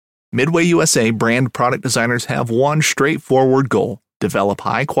Midway USA brand product designers have one straightforward goal: develop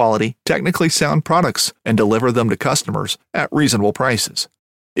high-quality, technically sound products and deliver them to customers at reasonable prices.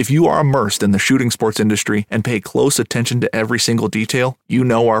 If you are immersed in the shooting sports industry and pay close attention to every single detail, you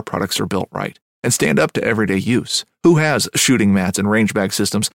know our products are built right and stand up to everyday use. Who has shooting mats and range bag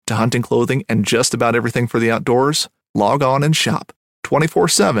systems to hunting clothing and just about everything for the outdoors? Log on and shop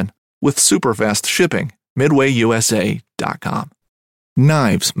 24/7 with super fast shipping. MidwayUSA.com.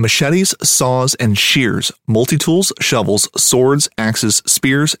 Knives, machetes, saws, and shears, multi-tools, shovels, swords, axes,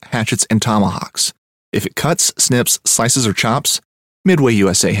 spears, hatchets, and tomahawks. If it cuts, snips, slices, or chops, Midway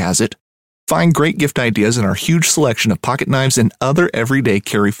USA has it. Find great gift ideas in our huge selection of pocket knives and other everyday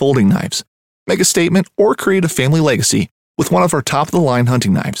carry folding knives. Make a statement or create a family legacy with one of our top-of-the-line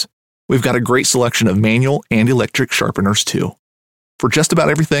hunting knives. We've got a great selection of manual and electric sharpeners, too. For just about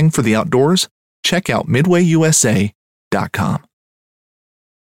everything for the outdoors, check out MidwayUSA.com.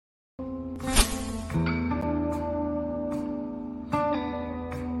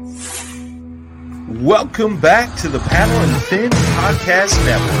 Welcome back to the Paddle and Fin Podcast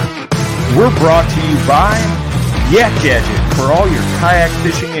Network. We're brought to you by Yak Gadget. For all your kayak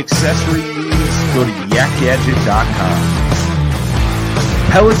fishing accessory needs, go to yakgadget.com.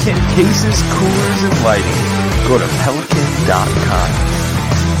 Pelican cases, coolers, and lighting. Go to pelican.com.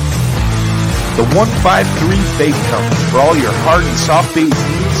 The 153 Bait Company. For all your hard and soft bait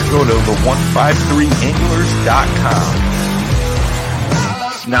needs, go to the153anglers.com.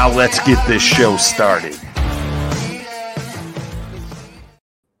 Now let's get this show started.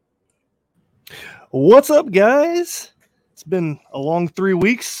 What's up, guys? It's been a long 3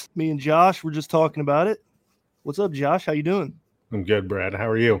 weeks. Me and Josh were just talking about it. What's up, Josh? How you doing? I'm good, Brad. How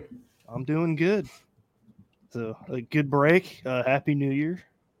are you? I'm doing good. So, a good break. Happy New Year.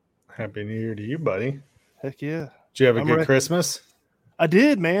 Happy New Year to you, buddy. Heck yeah. Did you have a good Christmas? I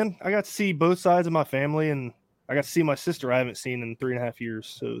did, man. I got to see both sides of my family, and I got to see my sister I haven't seen in 3.5 years.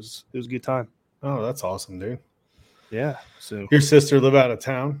 So it was a good time. Oh, that's awesome, dude. Yeah. So your sister live out of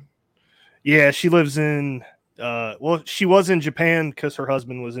town? Yeah, she lives in she was in Japan because her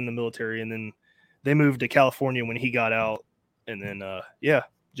husband was in the military, and then they moved to California when he got out, and then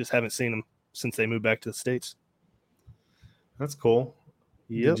just haven't seen him since they moved back to the States. That's cool.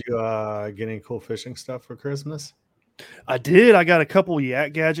 Yep. Did you get any cool fishing stuff for Christmas? I did. I got a couple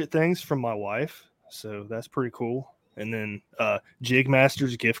Yak Gadget things from my wife. So that's pretty cool. And then Jig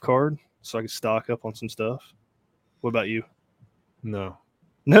Masters gift card so I could stock up on some stuff. What about you? No.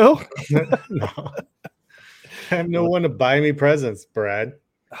 No? No. I have no one to buy me presents, Brad.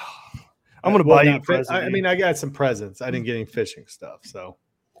 I'm going to buy you a present. I mean, I got some presents. I didn't get any fishing stuff, so.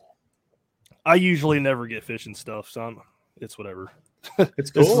 I usually never get fishing stuff, so it's whatever.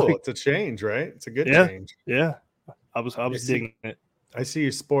 It's cool. It's a change, right? It's a good change. Yeah. I was digging it. I see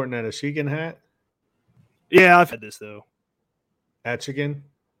you sporting that Ashigan hat. Yeah, I've had this though. Achigan?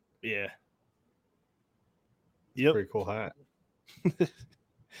 Yeah. Yep. Pretty cool hat.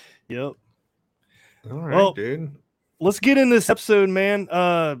 Yep. All right, dude. Let's get in this episode, man.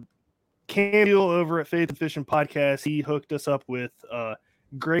 Cam Deal over at Faith and Fishing Podcast, he hooked us up with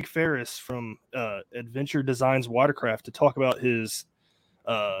Greg Ferris from Adventure Designs Watercraft to talk about his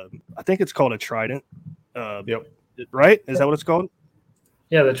I think it's called a Trident. Yep. Right? Is that what it's called?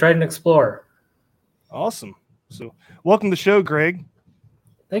 Yeah, the Trident Explorer. Awesome. So welcome to the show, Greg.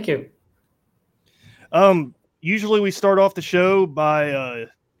 Thank you. Usually we start off the show by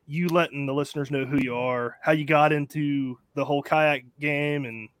you letting the listeners know who you are, how you got into the whole kayak game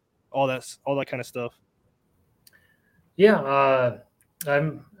and all that kind of stuff. Yeah,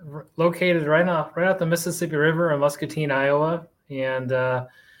 I'm located right off the Mississippi River in Muscatine, Iowa, and been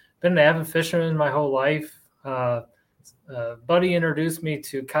an avid fisherman my whole life. Buddy introduced me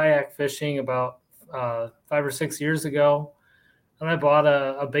to kayak fishing about 5 or 6 years ago, and I bought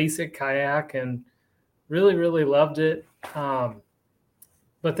a basic kayak and really, really loved it.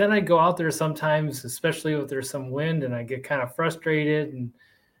 But then I go out there sometimes, especially if there's some wind, and I get kind of frustrated. And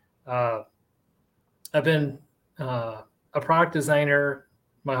I've been a product designer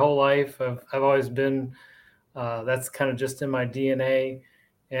my whole life. I've always been, that's kind of just in my DNA.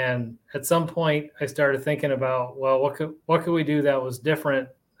 And at some point I started thinking about, well, what could we do that was different,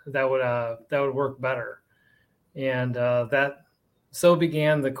 that would work better. And that so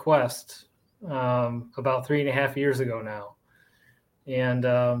began the quest about 3.5 years ago now. And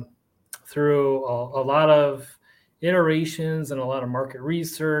through a lot of iterations and a lot of market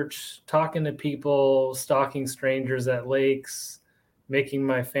research, talking to people, stalking strangers at lakes, making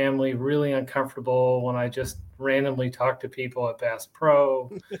my family really uncomfortable when I just randomly talk to people at Bass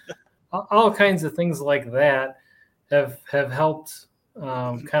Pro, all kinds of things like that have helped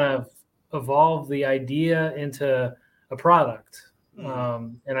kind of evolved the idea into a product.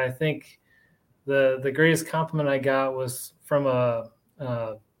 And I think the greatest compliment I got was from a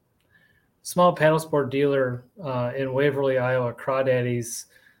small paddle sport dealer in Waverly, Iowa, Crawdaddy's.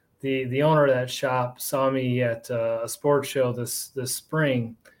 The owner of that shop saw me at a sports show this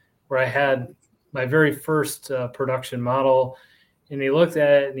spring, where I had my very first production model, and he looked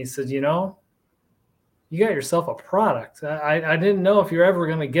at it and he said, "You know, you got yourself a product. I didn't know if you're ever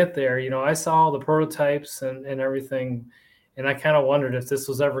going to get there. You know, I saw all the prototypes and everything, and I kind of wondered if this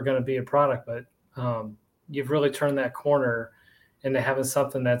was ever going to be a product, but you've really turned that corner into having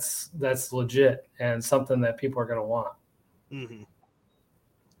something that's legit and something that people are going to want." Mm-hmm.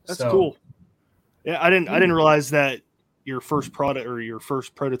 That's cool. Yeah, I didn't realize that your first product or your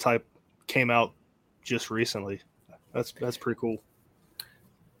first prototype came out just recently. That's pretty cool.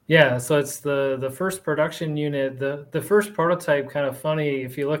 Yeah, so it's the first production unit. The first prototype, kind of funny,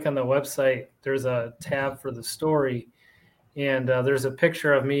 if you look on the website, there's a tab for the story, and there's a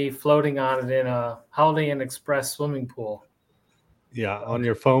picture of me floating on it in a Holiday Inn Express swimming pool. Yeah, on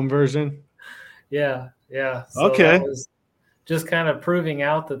your foam version? Yeah. So okay. That was just kind of proving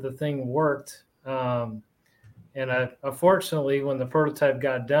out that the thing worked. And unfortunately, when the prototype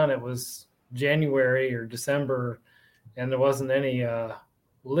got done, it was January or December, and there wasn't any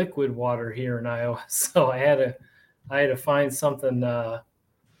liquid water here in Iowa, so I had to find something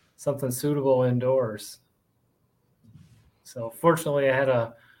suitable indoors. So fortunately, I had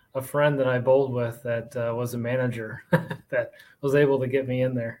a friend that I bowled with that was a manager that was able to get me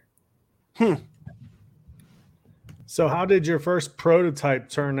in there. So how did your first prototype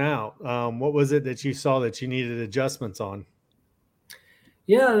turn out? What was it that you saw that you needed adjustments on?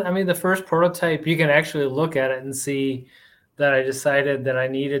 Yeah, I mean, the first prototype, you can actually look at it and see that I decided that I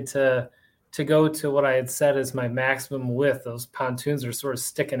needed to go to what I had set as my maximum width. Those pontoons are sort of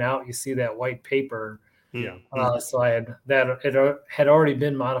sticking out. You see that white paper. Yeah. So I had that. It had already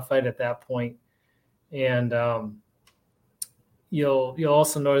been modified at that point, and you'll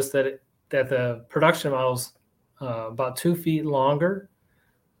also notice that the production model's about 2 feet longer,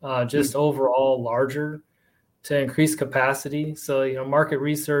 just overall larger to increase capacity. So, you know, market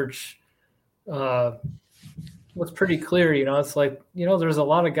research was pretty clear. You know, it's like, you know, there's a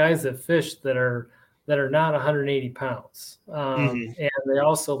lot of guys that fish that are not 180 pounds. And they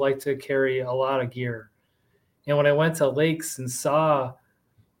also like to carry a lot of gear. And when I went to lakes and saw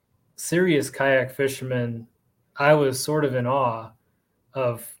serious kayak fishermen, I was sort of in awe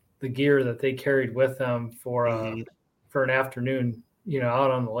of the gear that they carried with them for an afternoon, you know, out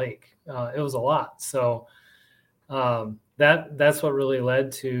on the lake. It was a lot. So that's what really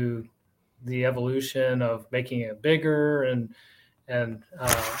led to the evolution of making it bigger and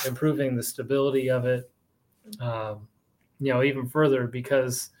improving the stability of it, you know, even further,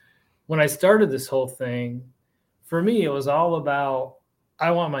 because when I started this whole thing, for me, it was all about,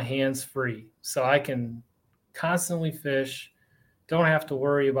 I want my hands free so I can constantly fish, don't have to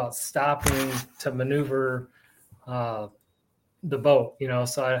worry about stopping to maneuver the boat, you know.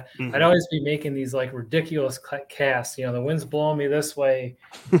 So I'd always be making these like ridiculous casts. You know, the wind's blowing me this way,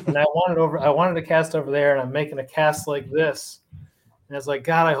 and I wanted to cast over there, and I'm making a cast like this. And I was like,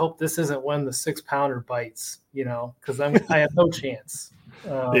 God, I hope this isn't when the 6-pounder bites, you know, because I have no chance.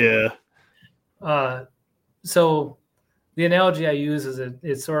 So the analogy I use is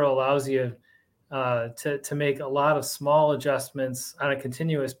it sort of allows you to make a lot of small adjustments on a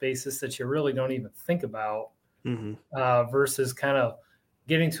continuous basis that you really don't even think about, versus kind of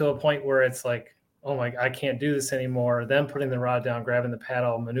getting to a point where it's like, oh my, I can't do this anymore. Then putting the rod down, grabbing the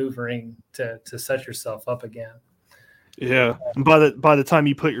paddle, maneuvering to set yourself up again. Yeah. And by the time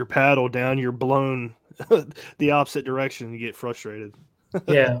you put your paddle down, you're blown the opposite direction. You get frustrated.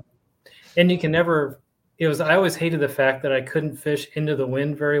 Yeah. And you can never, I always hated the fact that I couldn't fish into the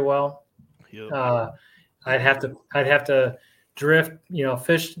wind very well. Yep. I'd have to drift, you know,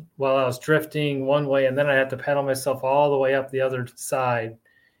 fish while I was drifting one way, and then I had to paddle myself all the way up the other side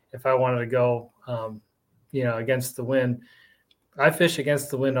if I wanted to go, you know, against the wind. I fish against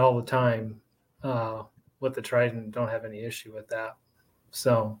the wind all the time with the Trident. Don't have any issue with that.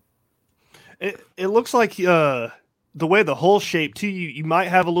 So it looks like the way the hull shape too, you might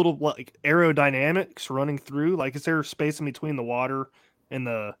have a little like aerodynamics running through. Like, is there space in between the water and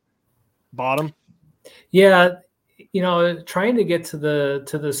the bottom? Yeah, you know, trying to get to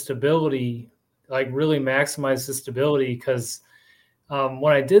the stability, like really maximize the stability, because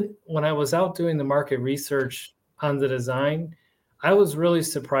when I was out doing the market research on the design, I was really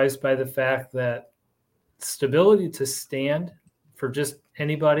surprised by the fact that stability to stand for just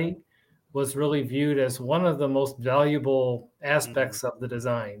anybody was really viewed as one of the most valuable aspects of the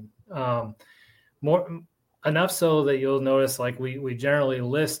design. More enough so that you'll notice, like we generally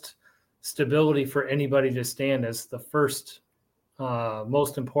list stability for anybody to stand as the first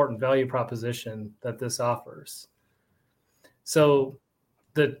most important value proposition that this offers. So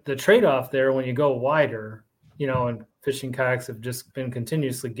the trade-off there, when you go wider, and fishing kayaks have just been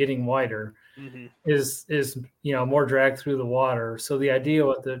continuously getting wider, is more drag through the water. So the idea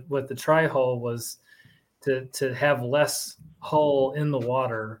with the tri-hull was to have less hull in the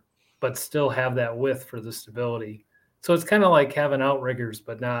water, but still have that width for the stability. So it's kind of like having outriggers,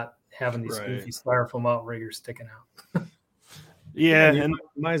 but not having these goofy styrofoam outriggers sticking out. Yeah, you and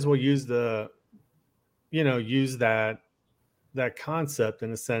might as well use that concept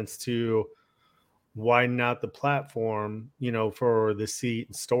in a sense to widen out the platform, for the seat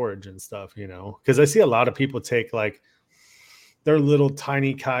and storage and stuff, because I see a lot of people take like their little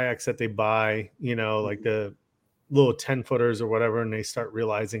tiny kayaks that they buy, like the little 10 footers or whatever, and they start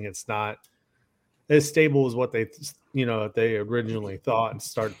realizing it's not as stable as what they originally thought, and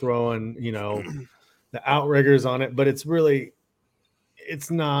start throwing, the outriggers on it, but it's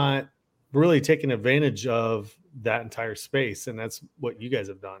not really taking advantage of that entire space. And that's what you guys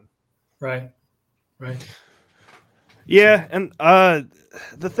have done. Right. Yeah, and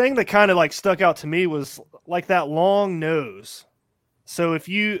the thing that kind of like stuck out to me was like that long nose. So if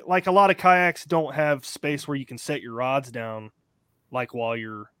you, like, a lot of kayaks don't have space where you can set your rods down, like while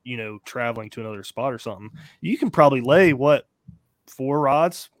you're, traveling to another spot or something. You can probably lay 4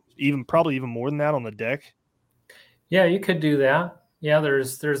 rods, probably even more than that on the deck. Yeah, you could do that. Yeah,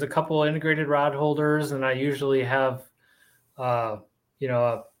 there's a couple integrated rod holders, and I usually have, a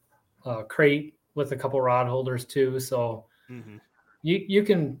crate with a couple rod holders too. So you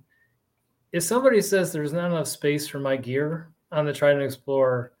can, if somebody says there's not enough space for my gear on the Trident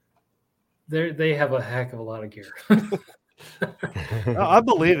Explorer, they have a heck of a lot of gear. I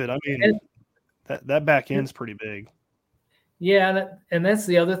believe it. I mean, that back end's pretty big. Yeah, and that's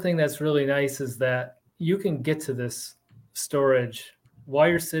the other thing that's really nice, is that you can get to this storage while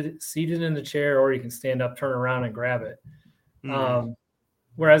you're seated in the chair, or you can stand up, turn around, and grab it.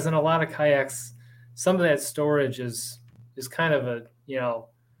 Whereas in a lot of kayaks, some of that storage is kind of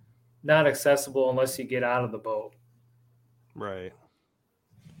not accessible unless you get out of the boat. Right.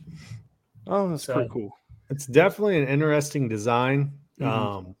 Oh, that's pretty cool. It's definitely an interesting design.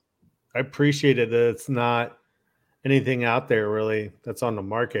 I appreciate it that it's not anything out there really that's on the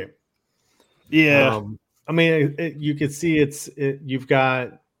market. Yeah. I mean, you could see you've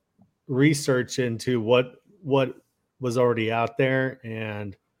got research into what was already out there,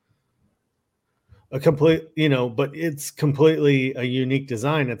 and a complete, but it's completely a unique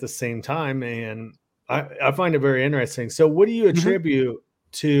design at the same time. And I find it very interesting. So what do you attribute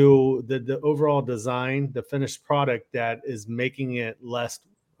to the overall design, the finished product, that is making it less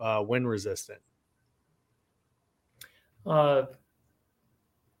wind resistant?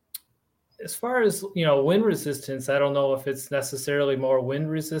 As far as, wind resistance, I don't know if it's necessarily more wind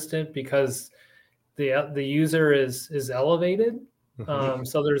resistant because the user is elevated.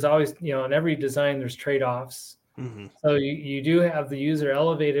 So there's always, in every design, there's trade-offs. So you do have the user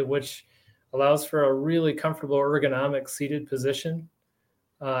elevated, which allows for a really comfortable ergonomic seated position.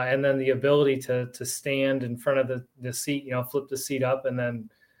 And then the ability to stand in front of the seat, flip the seat up and then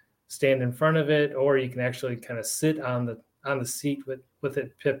stand in front of it, or you can actually kind of sit on the seat with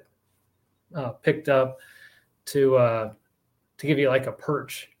it picked up to give you like a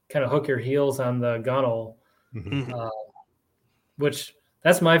perch, kind of hook your heels on the gunnel, which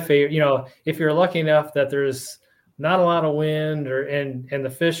that's my favorite. If you're lucky enough that there's not a lot of wind and the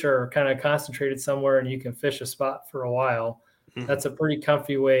fish are kind of concentrated somewhere and you can fish a spot for a while, that's a pretty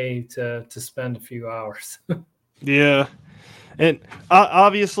comfy way to spend a few hours. Yeah. And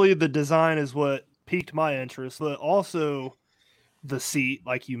obviously the design is what piqued my interest, but also the seat,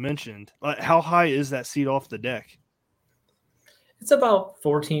 like you mentioned. How high is that seat off the deck? It's about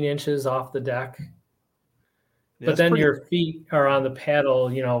 14 inches off the deck. Yeah, but then your feet are on the paddle,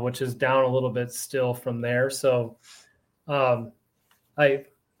 which is down a little bit still from there. So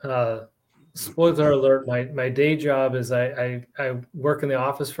spoiler alert, my day job is I work in the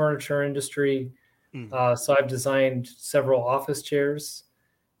office furniture industry. So I've designed several office chairs,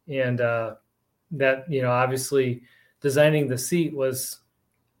 and that, obviously designing the seat was,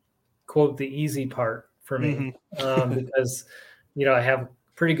 quote, the easy part for me, because, I have a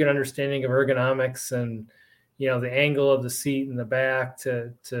pretty good understanding of ergonomics and, the angle of the seat in the back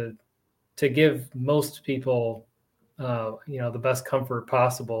to give most people, the best comfort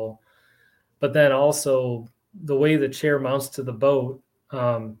possible. But then also the way the chair mounts to the boat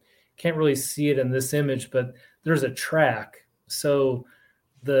can can't really see it in this image, but there's a track. So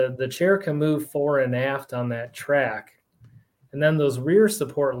the chair can move fore and aft on that track. And then those rear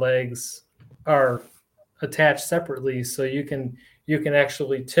support legs are attached separately. So you can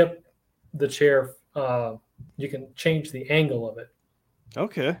actually tip the chair. You can change the angle of it.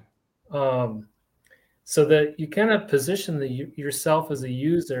 Okay. So that you kind of position yourself as a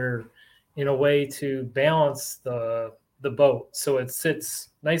user in a way to balance the boat, so it sits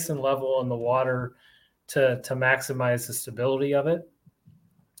nice and level in the water to maximize the stability of it.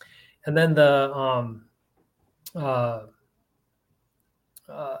 And then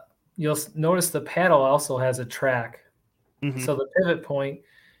you'll notice the paddle also has a track. Mm-hmm. So the pivot point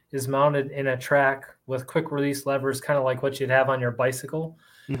is mounted in a track with quick release levers, kind of like what you'd have on your bicycle.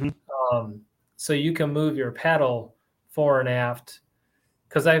 Mm-hmm. So you can move your paddle fore and aft,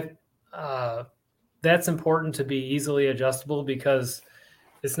 because that's important to be easily adjustable, because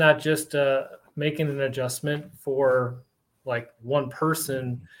it's not just making an adjustment for like one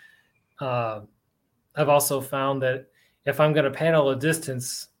person. I've also found that if I'm going to paddle a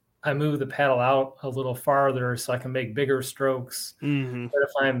distance, I move the paddle out a little farther so I can make bigger strokes. Mm-hmm. But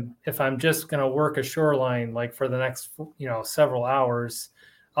if I'm just going to work a shoreline, like for the next, several hours,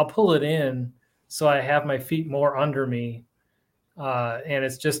 I'll pull it in so I have my feet more under me. And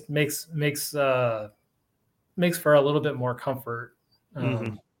it just makes for a little bit more comfort.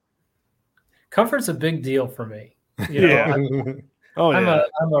 Mm-hmm. Comfort's a big deal for me. Yeah.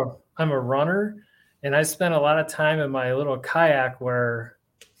 I'm a runner, and I spent a lot of time in my little kayak where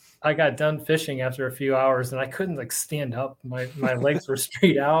I got done fishing after a few hours and I couldn't like stand up. My legs were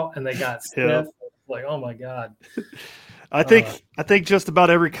straight out and they got stiff. Yep. Like, oh my God. I think just about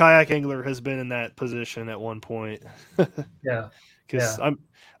every kayak angler has been in that position at one point. Yeah. Because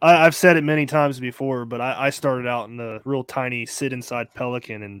I've said it many times before, but I started out in a real tiny sit inside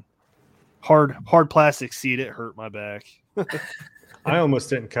Pelican, and hard plastic seat, it hurt my back. I almost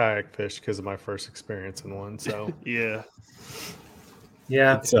didn't kayak fish because of my first experience in one. So yeah,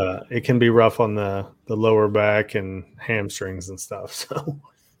 it's it can be rough on the lower back and hamstrings and stuff. So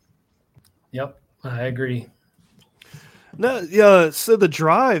yep, I agree. No, yeah. So the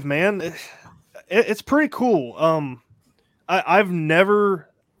drive, man, it's pretty cool. I've never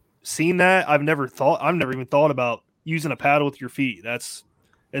seen that. I've never even thought about using a paddle with your feet. It's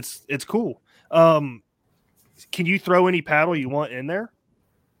cool. Can you throw any paddle you want in there?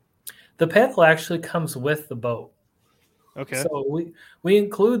 The paddle actually comes with the boat. Okay. So we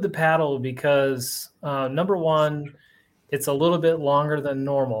include the paddle because number one, it's a little bit longer than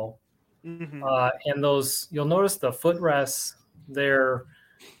normal. Mm-hmm. And you'll notice the footrests there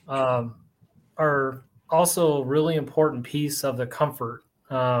are also a really important piece of the comfort.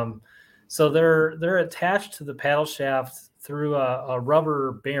 So they're attached to the paddle shaft through a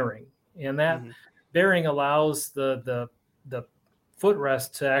rubber bearing, and that bearing allows the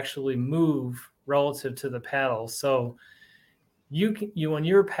footrest to actually move relative to the paddle. So you when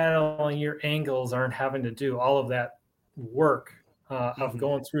you're paddling, your angles aren't having to do all of that work of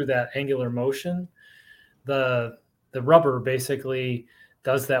going through that angular motion. The rubber basically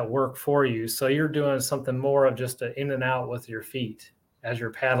does that work for you. So you're doing something more of just an in and out with your feet as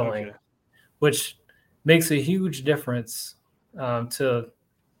you're paddling, which makes a huge difference to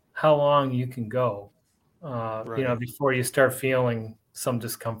how long you can go, before you start feeling some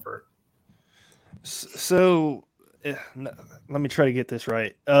discomfort. So let me try to get this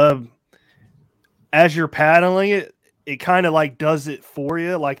right. As you're paddling it kind of like does it for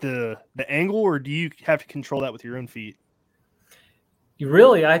you, like the angle, or do you have to control that with your own feet?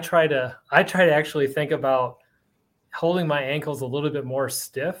 I try to actually think about holding my ankles a little bit more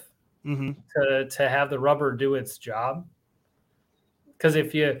stiff to have the rubber do its job. Because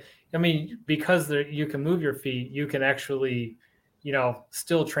because you can move your feet, you can actually,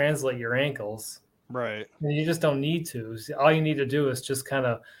 still translate your ankles. Right. And you just don't need to. All you need to do is just kind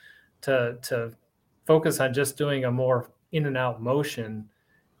of to focus on just doing a more in and out motion,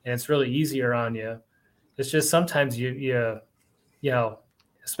 and it's really easier on you. It's just sometimes you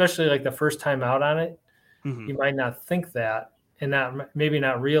especially like the first time out on it, you might not think that, and maybe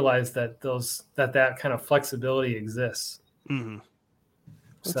not realize that that kind of flexibility exists.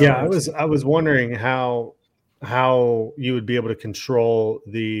 So, I was wondering how you would be able to control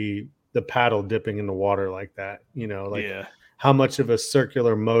the paddle dipping in the water like that, how much of a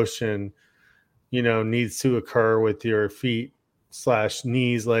circular motion, needs to occur with your feet /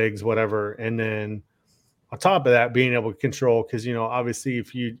 knees, legs, whatever. And then on top of that, being able to control, because, obviously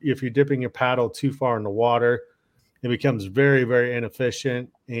if you're dipping your paddle too far in the water, it becomes very, very inefficient.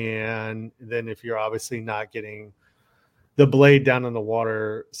 And then if you're obviously not getting the blade down in the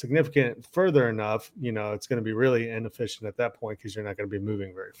water significant further enough, it's going to be really inefficient at that point because you're not going to be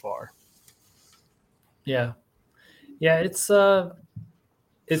moving very far. Yeah. Yeah. It's something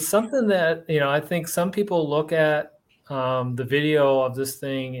that, I think some people look at the video of this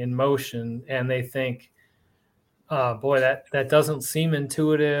thing in motion and they think, boy, that doesn't seem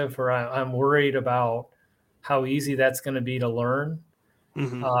intuitive, or I'm worried about how easy that's going to be to learn.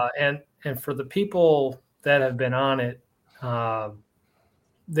 Mm-hmm. And for the people that have been on it,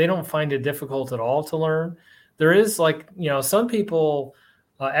 they don't find it difficult at all to learn. There is some people,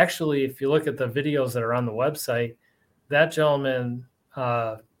 actually, if you look at the videos that are on the website, that gentleman,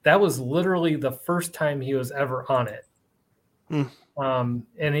 that was literally the first time he was ever on it. And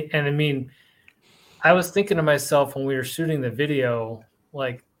I mean, I was thinking to myself when we were shooting the video,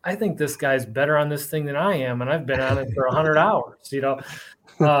 like, I think this guy's better on this thing than I am, and I've been on it for 100 hours,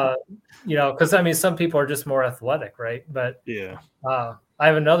 because I mean, some people are just more athletic, right? But yeah, I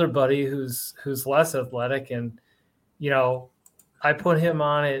have another buddy who's less athletic, and I put him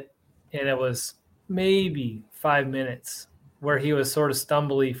on it, and it was maybe 5 minutes where he was sort of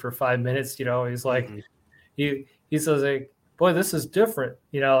stumbly for 5 minutes. He's like, he says, like, boy, this is different.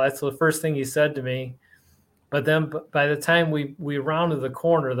 That's the first thing he said to me. But then by the time we rounded the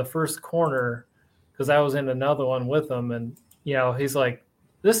corner, the first corner, because I was in another one with him, and he's like,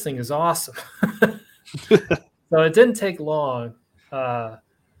 this thing is awesome. So it didn't take long.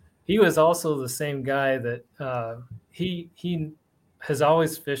 He was also the same guy that he has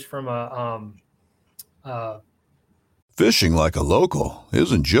always fished from Fishing like a local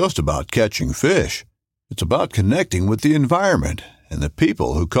isn't just about catching fish. It's about connecting with the environment and the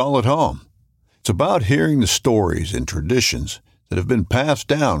people who call it home. It's about hearing the stories and traditions that have been passed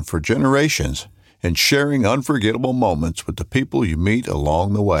down for generations and sharing unforgettable moments with the people you meet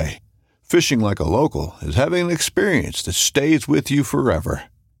along the way. Fishing like a local is having an experience that stays with you forever.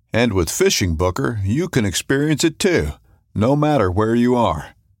 And with Fishing Booker, you can experience it too, no matter where you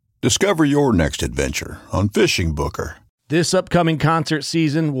are. Discover your next adventure on Fishing Booker. This upcoming concert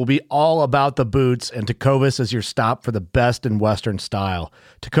season will be all about the boots, and Tecovas is your stop for the best in Western style.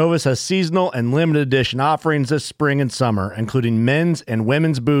 Tecovas has seasonal and limited edition offerings this spring and summer, including men's and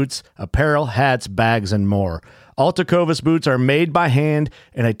women's boots, apparel, hats, bags, and more. All Tecovas boots are made by hand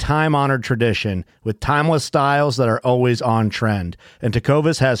in a time-honored tradition with timeless styles that are always on trend. And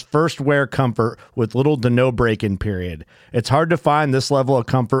Tecovas has first wear comfort with little to no break-in period. It's hard to find this level of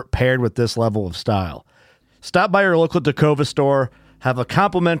comfort paired with this level of style. Stop by your local Tecovas store, have a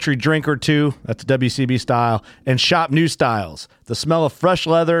complimentary drink or two, that's WCB style, and shop new styles. The smell of fresh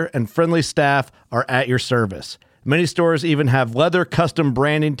leather and friendly staff are at your service. Many stores even have leather custom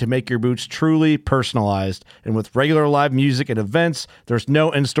branding to make your boots truly personalized. And with regular live music and events, there's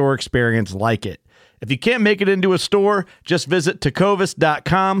no in-store experience like it. If you can't make it into a store, just visit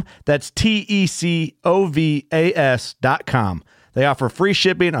tecovas.com. That's TECOVAS.com. They offer free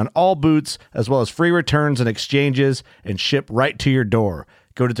shipping on all boots, as well as free returns and exchanges, and ship right to your door.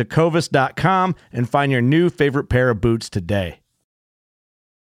 Go to tecovas.com and find your new favorite pair of boots today.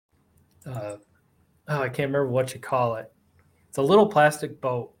 I can't remember what you call it. It's a little plastic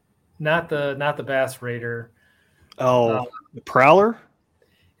boat, not the Bass Raider. Oh, the Prowler?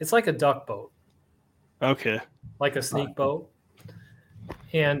 It's like a duck boat. Okay. Like a sneak boat.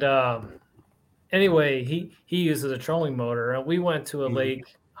 And anyway, he uses a trolling motor, and we went to a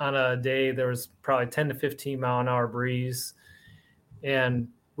lake on a day there was probably 10 to 15 mile an hour breeze, and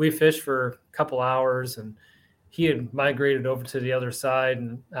we fished for a couple hours, and he had migrated over to the other side,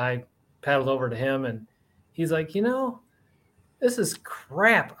 and I paddled over to him, and he's like, this is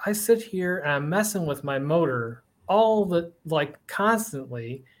crap. I sit here and I'm messing with my motor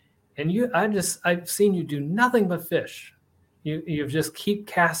constantly, and I've seen you do nothing but fish. You just keep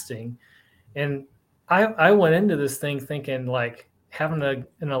casting. And I went into this thing thinking, like, having an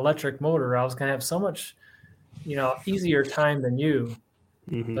electric motor, I was going to have so much, easier time than you.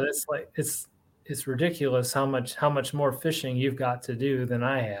 Mm-hmm. But it's like, it's ridiculous how much more fishing you've got to do than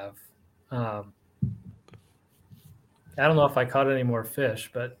I have. I don't know if I caught any more fish,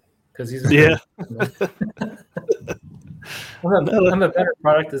 but because he's I'm a better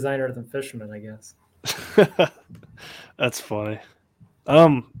product designer than fisherman, I guess. That's funny.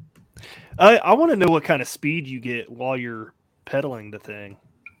 I want to know what kind of speed you get while you're pedaling the thing.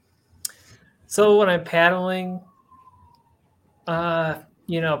 So when I'm paddling,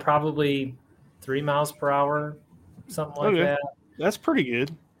 probably 3 miles per hour, something like that. That's pretty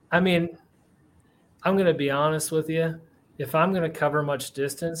good. I mean, I'm going to be honest with you. If I'm going to cover much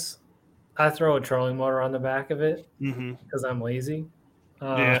distance, I throw a trolling motor on the back of it because I'm lazy.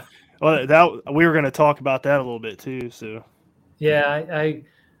 Yeah. Well, that we were going to talk about that a little bit too. So. Yeah, I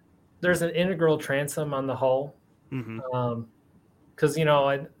there's an integral transom on the hull, Mm-hmm. because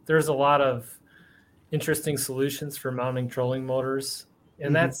there's a lot of interesting solutions for mounting trolling motors,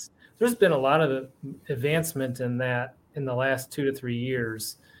 and Mm-hmm. there's been a lot of advancement in that in the last 2 to 3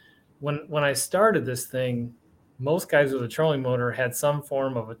 years. When I started this thing, most guys with a trolling motor had some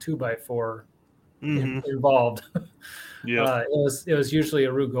form of a 2x4 Mm-hmm. involved. Yep. It was usually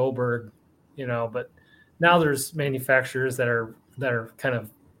a Rube Goldberg, but now there's manufacturers that are kind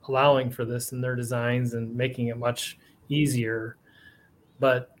of allowing for this in their designs and making it much easier.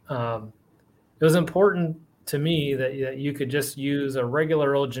 But it was important to me that you could just use a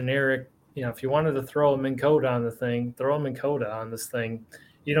regular old generic. If you wanted to throw a Minn Kota on the thing, throw a Minn Kota on this thing.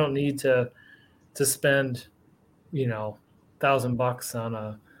 You don't need to spend $1,000 on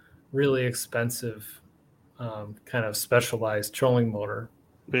a really expensive kind of specialized trolling motor.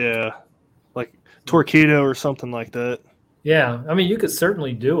 Yeah. Like Torpedo or something like that. Yeah, I mean, you could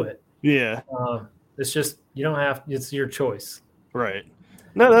certainly do it. Yeah. It's just you don't have. It's your choice. Right.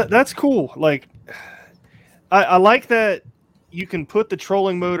 No, that's cool. Like, I like that you can put the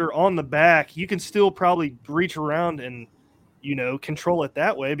trolling motor on the back. You can still probably reach around and, control it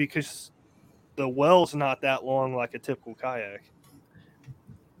that way because the well's not that long like a typical kayak.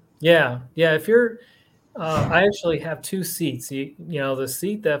 Yeah. If you're, I actually have two seats. The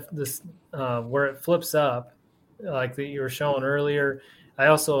seat where it flips up, like that you were showing earlier. I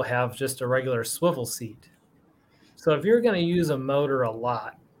also have just a regular swivel seat. So if you're going to use a motor a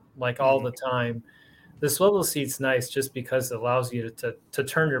lot, like all the time, the swivel seat's nice just because it allows you to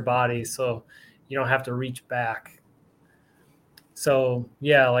turn your body so you don't have to reach back. So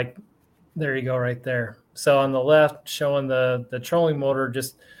yeah, like there you go right there. So on the left, showing the trolling motor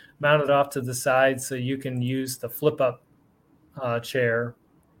just mounted off to the side so you can use the flip up chair,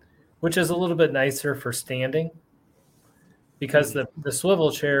 which is a little bit nicer for standing because the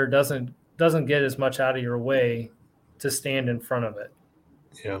swivel chair doesn't get as much out of your way to stand in front of it.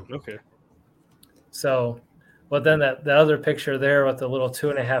 Yeah. Okay. So, but then the other picture there with the little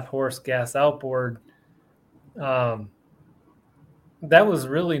 2.5 horse gas outboard, that was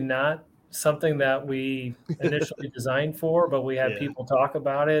really not something that we initially designed for, but we had people talk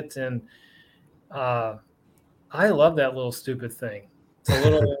about it, and I love that little stupid thing. It's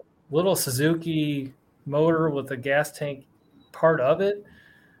a little Suzuki motor with a gas tank part of it.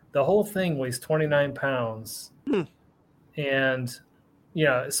 The whole thing weighs 29 pounds, and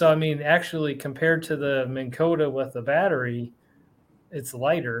so I mean, actually, compared to the Minn Kota with the battery, it's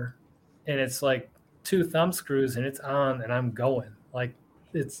lighter, and it's like 2 thumb screws, and it's on, and I'm going. Like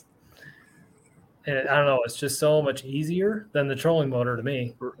it's, and I don't know, it's just so much easier than the trolling motor to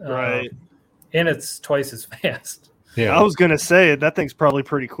me. Right. And it's twice as fast. Yeah. I was gonna say that thing's probably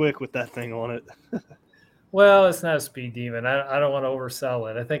pretty quick with that thing on it. Well, it's not a speed demon. I don't want to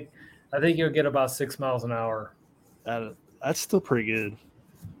oversell it. I think you'll get about 6 miles an hour. That's still pretty good.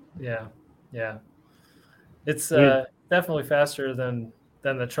 Yeah. It's definitely faster than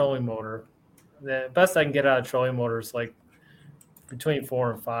the trolling motor. The best I can get out of trolling motor is like between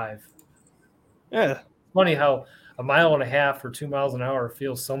 4 and 5. Yeah. Funny how 1.5 miles or 2 miles an hour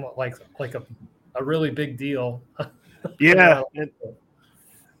feels somewhat like a really big deal. Yeah.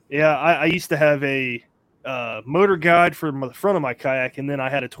 I used to have a motor guide for the front of my kayak, and then I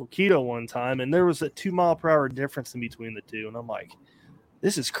had a Torpedo one time, and there was a 2 mile per hour difference in between the two, and I'm like,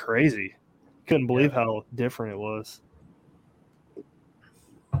 this is crazy. Couldn't believe how different it was.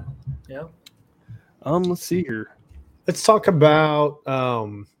 Yeah. Let's see here. Let's talk about I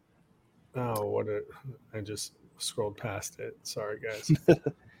just scrolled past it. Sorry, guys.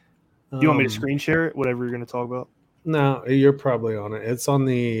 You want me to screen share it? Whatever you're going to talk about? No, you're probably on it. It's on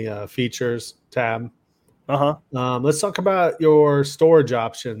the features tab. Let's talk about your storage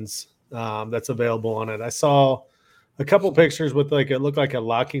options that's available on it. I saw a couple pictures with it looked like a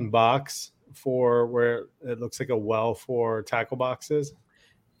locking box for where it looks like a well for tackle boxes.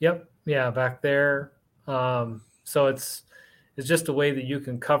 Yep. Yeah, back there. So it's just a way that you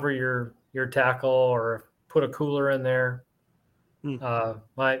can cover your tackle or put a cooler in there.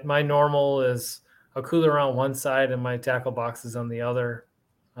 My normal is a cooler on one side and my tackle box is on the other.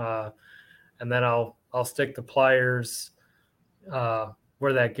 And then I'll stick the pliers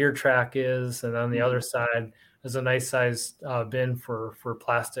where that gear track is, and on the other side is a nice size bin for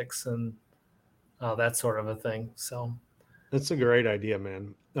plastics and that sort of a thing. So that's a great idea,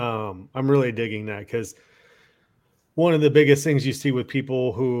 man. I'm really digging that because one of the biggest things you see with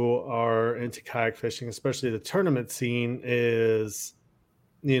people who are into kayak fishing, especially the tournament scene, is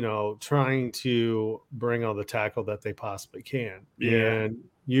trying to bring all the tackle that they possibly can. Yeah. And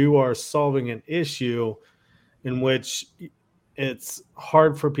you are solving an issue in which it's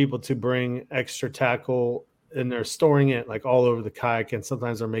hard for people to bring extra tackle, and they're storing it like all over the kayak. And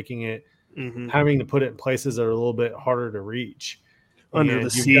sometimes they're making it, having to put it in places that are a little bit harder to reach. Under And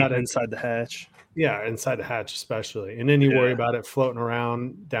the you've seat got and it, inside the hatch. yeah, inside the hatch especially. And then you worry about it floating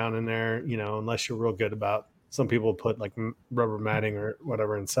around down in there, unless you're real good about, some people put like rubber matting or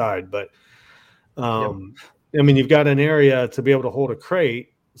whatever inside. But I mean, you've got an area to be able to hold a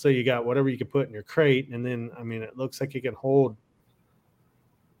crate. So you got whatever you can put in your crate. And then, I mean, it looks like you can hold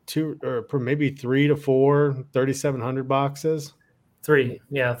 2 or maybe 3 to 4 3,700 boxes. 3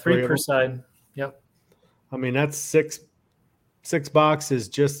 per them. side. Yep. I mean, that's six boxes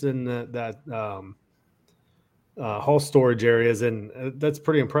just in that haul storage areas. And that's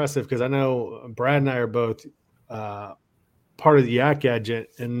pretty impressive, because I know Brad and I are both part of the Yak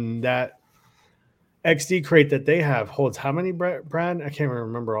Gadget, and that XD crate that they have holds how many, Brad? I can't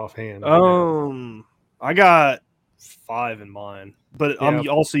remember offhand. I got 5 in mine, but I'm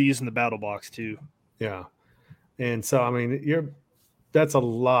also using the battle box too. Yeah. And so, I mean, that's a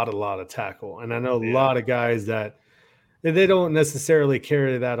lot of tackle. And I know a lot of guys that they don't necessarily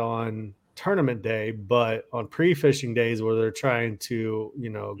carry that on tournament day, but on pre-fishing days where they're trying to,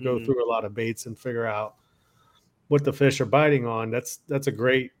 go through a lot of baits and figure out what the fish are biting on. That's a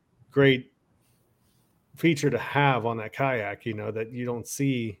great feature to have on that kayak, that you don't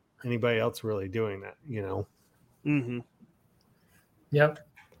see anybody else really doing that, Yep.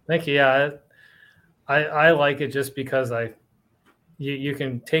 Thank you. Yeah. I like it just because you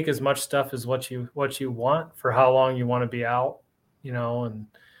can take as much stuff as what you want for how long you want to be out, and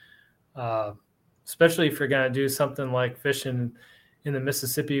especially if you're going to do something like fishing in the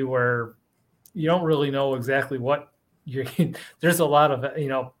Mississippi, where you don't really know exactly what there's a lot of,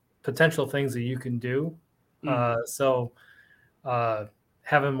 potential things that you can do. So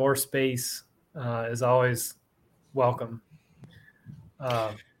having more space is always welcome.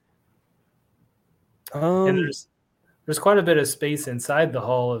 And there's quite a bit of space inside the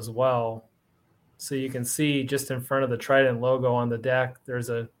hull as well. So you can see just in front of the Trident logo on the deck, there's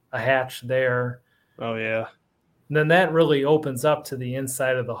a hatch there. Oh, yeah. And then that really opens up to the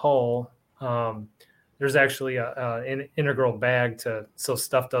inside of the hull. There's actually an integral bag so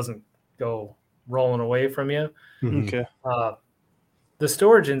stuff doesn't go rolling away from you. Okay. The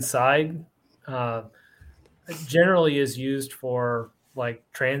storage inside generally is used for like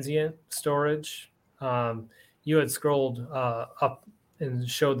transient storage. You had scrolled up and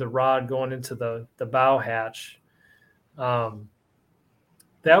showed the rod going into the bow hatch. That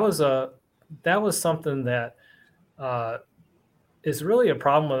was something that is really a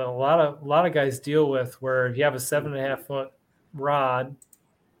problem that a lot of guys deal with, where if you have a 7.5 foot rod,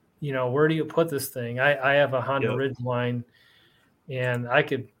 where do you put this thing? I have a Honda Ridgeline, and I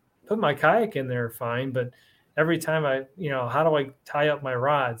could put my kayak in there fine, but every time how do I tie up my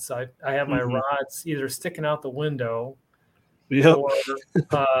rods? I have my rods either sticking out the window, or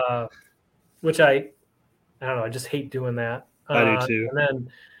which I don't know, I just hate doing that. I do too. And then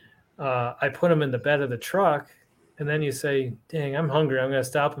I put them in the bed of the truck, and then you say, dang, I'm hungry. I'm going to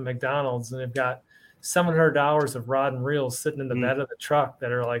stop at McDonald's, and they've got $700 of rod and reels sitting in the bed of the truck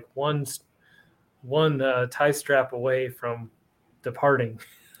that are like one tie strap away from departing.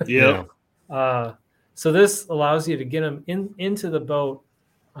 Yeah. So this allows you to get them into the boat,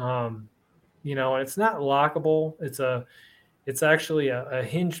 and it's not lockable. It's actually a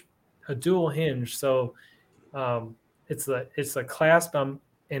hinge, a dual hinge. So it's a clasp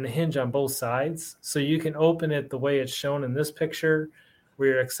and a hinge on both sides. So you can open it the way it's shown in this picture, where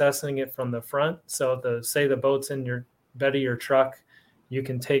you're accessing it from the front. So say the boat's in your bed of your truck, you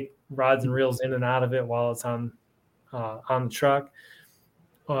can take rods and reels in and out of it while it's on the truck.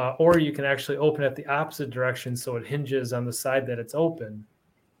 Or you can actually open it the opposite direction, so it hinges on the side that it's open,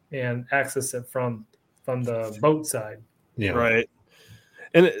 and access it from the boat side. Yeah, right.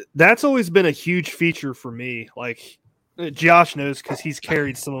 And that's always been a huge feature for me. Like Josh knows, because he's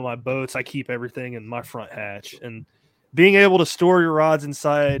carried some of my boats. I keep everything in my front hatch, and being able to store your rods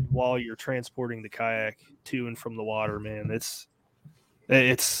inside while you're transporting the kayak to and from the water, man, it's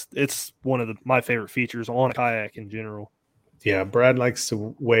one of my favorite features on a kayak in general. Yeah, Brad likes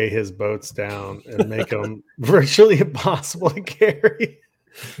to weigh his boats down and make them virtually impossible to carry.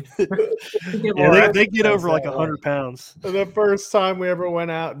 They get over like 100 pounds. The first time we ever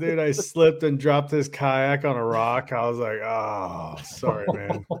went out, dude, I slipped and dropped his kayak on a rock. I was like, oh, sorry,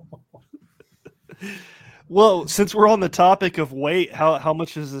 man. Well, since we're on the topic of weight, how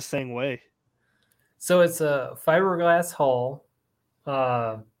much does this thing weigh? So it's a fiberglass hull.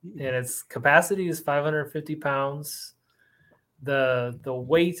 and its capacity is 550 pounds. The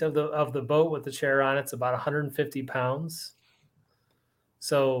weight of the boat with the chair on it's about 150 pounds.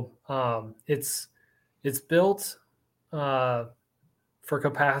 So it's built for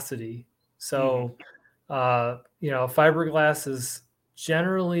capacity. So fiberglass is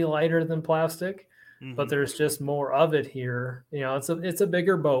generally lighter than plastic, but there's just more of it here. It's a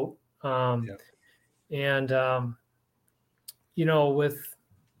bigger boat, and with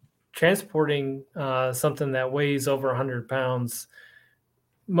transporting something that weighs over 100 pounds,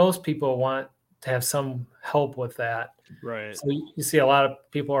 most people want to have some help with that. Right. So you see a lot of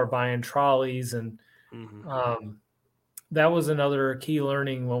people are buying trolleys, and that was another key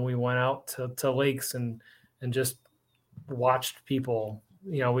learning when we went out to lakes and just watched people.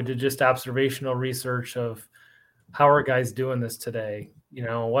 We did just observational research of how are guys doing this today?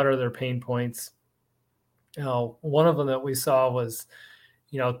 What are their pain points? One of them that we saw was,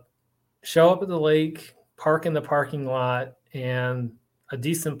 show up at the lake, park in the parking lot, and a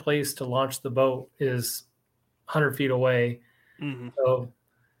decent place to launch the boat is 100 feet away. So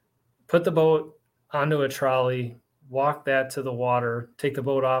put the boat onto a trolley, walk that to the water, take the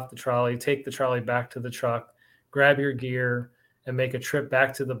boat off the trolley, take the trolley back to the truck, grab your gear, and make a trip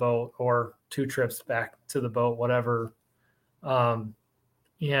back to the boat, or 2 trips back to the boat, whatever. And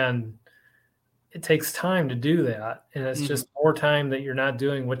it takes time to do that. And it's just more time that you're not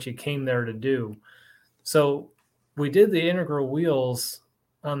doing what you came there to do. So we did the integral wheels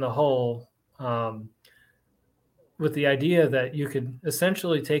on the hull with the idea that you could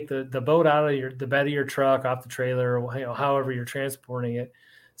essentially take the boat out of the bed of your truck, off the trailer, or however you're transporting it,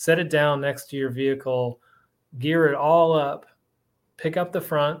 set it down next to your vehicle, gear it all up, pick up the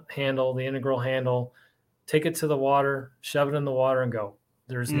front handle, the integral handle, take it to the water, shove it in the water, and go.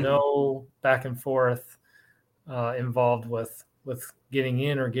 There's no back and forth involved with getting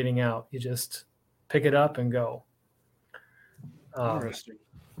in or getting out. You just pick it up and go. Interesting.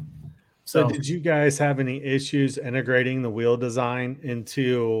 So did you guys have any issues integrating the wheel design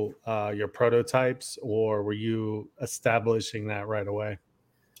into your prototypes, or were you establishing that right away?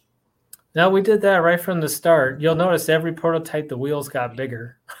 No, we did that right from the start. You'll notice every prototype, the wheels got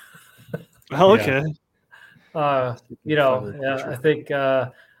bigger. Oh, okay. I think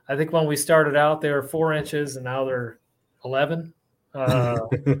when we started out, they were 4 inches, and now they're 11.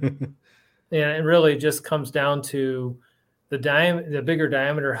 And it really just comes down to the bigger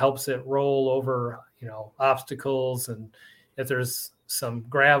diameter helps it roll over, obstacles. And if there's some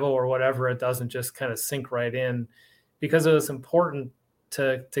gravel or whatever, it doesn't just kind of sink right in, because it was important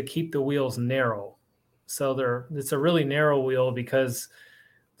to keep the wheels narrow. So it's a really narrow wheel, because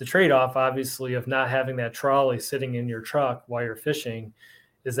the trade-off, obviously, of not having that trolley sitting in your truck while you're fishing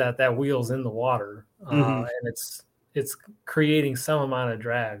is that wheel's in the water, and it's creating some amount of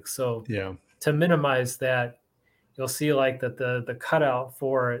drag. So to minimize that, you'll see like that the cutout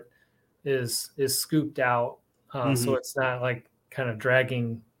for it is scooped out, so it's not like kind of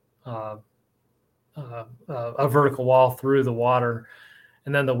dragging a vertical wall through the water,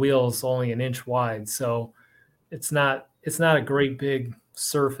 and then the wheel is only 1 inch wide, so it's not a great big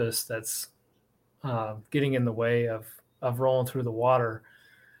surface that's getting in the way of rolling through the water.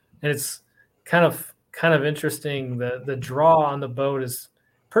 And it's kind of interesting. The draw on the boat is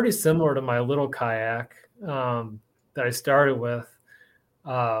pretty similar to my little kayak that I started with.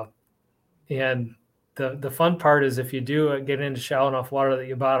 And the fun part is, if you do get into shallow enough water that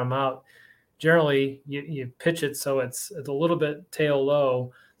you bottom out, generally you pitch it so it's a little bit tail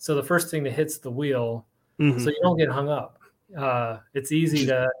low, so the first thing that hits the wheel, so you don't get hung up. It's easy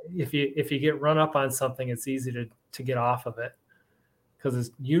to, if you get run up on something, it's easy to get off of it, because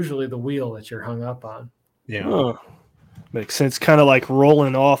it's usually the wheel that you're hung up on. Yeah. Makes sense. Kind of like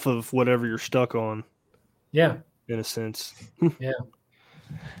rolling off of whatever you're stuck on. Yeah. In a sense. Yeah.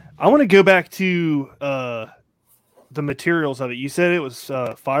 I want to go back to the materials of it. You said it was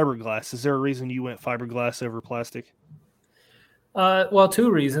fiberglass. Is there a reason you went fiberglass over plastic? Well,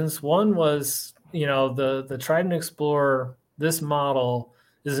 2 reasons. One was, the Trident Explorer, this model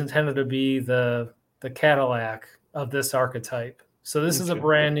is intended to be the Cadillac of this archetype. So this is a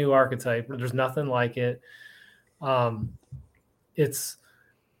brand new archetype. There's nothing like it. It's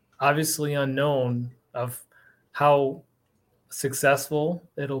obviously unknown of how successful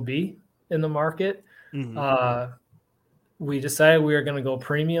it'll be in the market. We decided we were going to go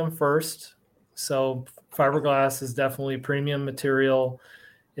premium first. So fiberglass is definitely premium material.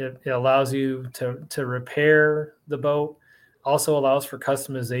 It allows you to repair the boat. Also allows for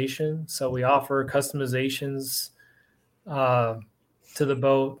customization. So we offer customizations to the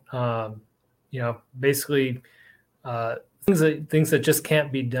boat. Basically things that just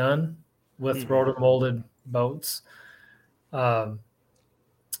can't be done with rotomolded boats. I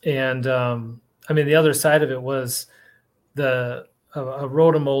mean, the other side of it was a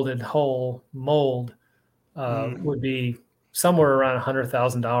rotomolded hull mold would be somewhere around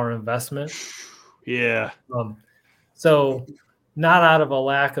 $100,000 investment. Yeah. So not out of a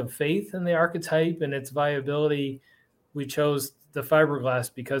lack of faith in the archetype and its viability, we chose the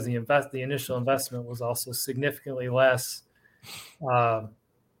fiberglass because the initial investment was also significantly less, so,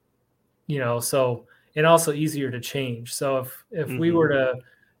 and also easier to change. So if we were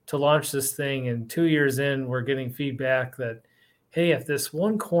to launch this thing and 2 years in, we're getting feedback that, hey, if this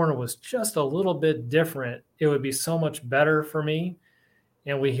one corner was just a little bit different, it would be so much better for me.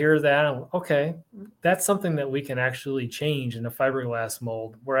 And we hear that, and okay, that's something that we can actually change in a fiberglass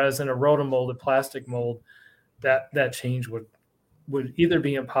mold. Whereas in a rotomolded plastic mold, that change would either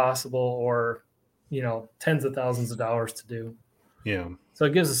be impossible or, tens of thousands of dollars to do. Yeah. So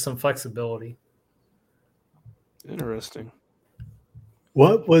it gives us some flexibility. Interesting.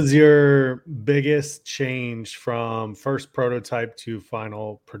 What was your biggest change from first prototype to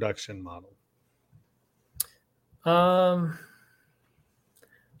final production model?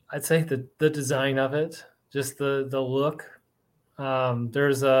 I'd say the design of it, just the look.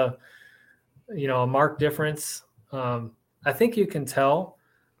 There's a marked difference. I think you can tell.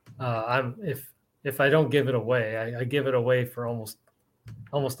 If I don't give it away, I give it away for almost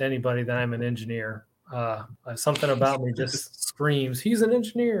anybody that I'm an engineer. Something about me just screams, he's an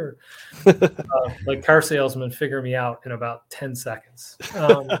engineer. Like car salesmen figure me out in about 10 seconds.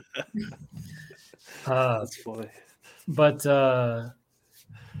 That's funny. But I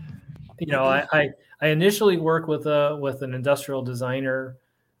initially work with an industrial designer,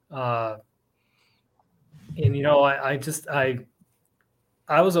 and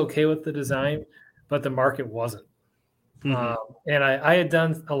I was okay with the design, but the market wasn't. And I had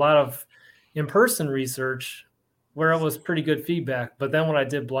done a lot of in-person research where it was pretty good feedback. But then when I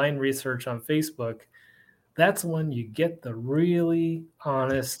did blind research on Facebook, that's when you get the really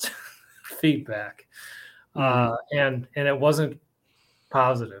honest feedback. And it wasn't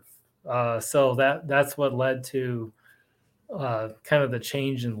positive. So that's what led to kind of the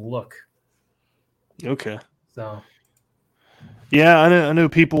change in look. Okay. So. Yeah, I know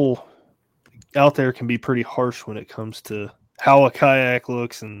people out there can be pretty harsh when it comes to how a kayak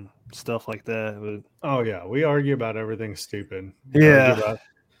looks and stuff like that. But oh yeah, we argue about everything stupid. Yeah, about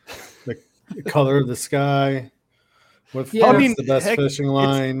the color of the sky. What's the best fishing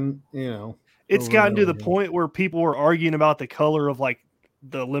line? It's gotten to the point where people are arguing about the color of like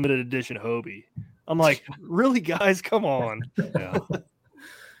the limited edition Hobie. I'm like, really, guys? Come on. Yeah.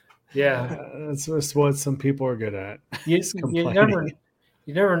 Yeah, that's just what some people are good at. You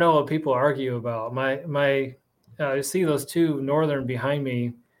never know what people argue about. You see those two northern behind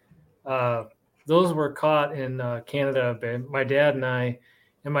me. Those were caught in Canada by my dad and I,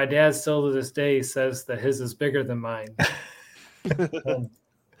 and my dad still to this day says that his is bigger than mine.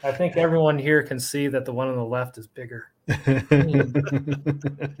 I think everyone here can see that the one on the left is bigger.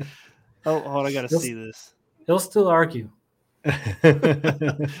 Oh, I got to see this. He'll still argue.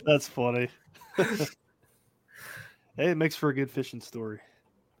 That's funny. Hey, it makes for a good fishing story.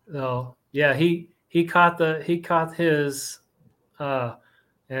 Oh yeah, he caught his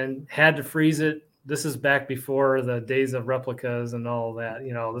and had to freeze it. This is back before the days of replicas and all that.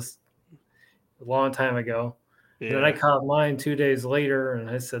 This a long time ago. Yeah. And then I caught mine 2 days later,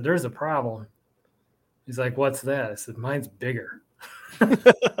 and I said, "There's a problem." He's like, "What's that?" I said, "Mine's bigger."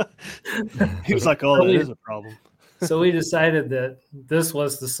 He was like, "Oh, that is a problem." So we decided that this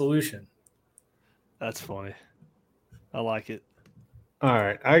was the solution. That's funny. I like it. All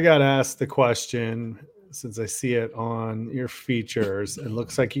right. I got asked the question since I see it on your features. It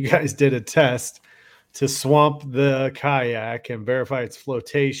looks like you guys did a test to swamp the kayak and verify its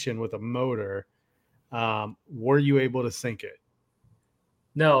flotation with a motor. Were you able to sink it?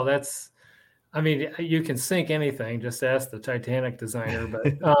 No, you can sink anything. Just ask the Titanic designer, but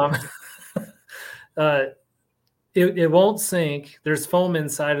it won't sink. There's foam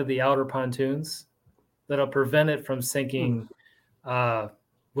inside of the outer pontoons that'll prevent it from sinking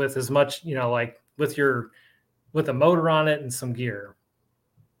with as much, like with a motor on it and some gear.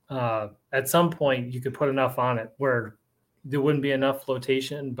 At some point, you could put enough on it where there wouldn't be enough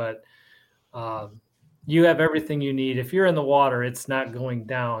flotation, but you have everything you need. If you're in the water, it's not going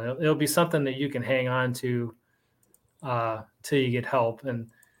down. It'll be something that you can hang on to till you get help. And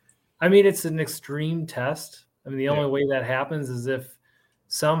I mean, it's an extreme test. I mean, the only way that happens is if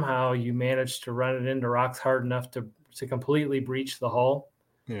somehow you manage to run it into rocks hard enough to completely breach the hull.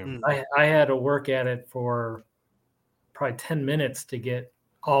 Yeah. I had to work at it for probably 10 minutes to get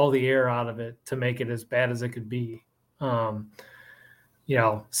all the air out of it to make it as bad as it could be.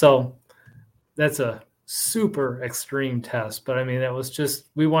 So that's a super extreme test, but I mean, that was just,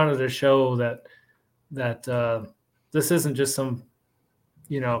 we wanted to show that this isn't just some,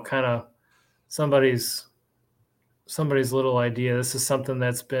 kind of somebody's little idea. This is something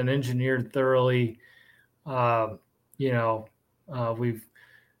that's been engineered thoroughly. We've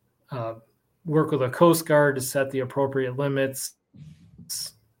worked with a Coast Guard to set the appropriate limits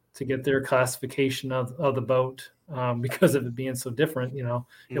to get their classification of the boat, because of it being so different.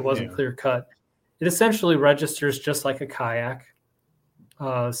 It wasn't clear cut. It essentially registers just like a kayak.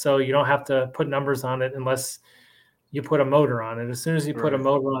 So you don't have to put numbers on it unless you put a motor on it. As soon as you put a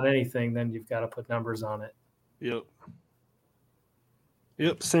motor on anything, then you've got to put numbers on it.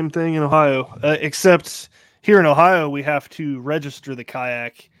 Yep. Same thing in Ohio, except here in Ohio, we have to register the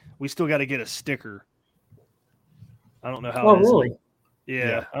kayak. We still got to get a sticker. I don't know how. Oh, really?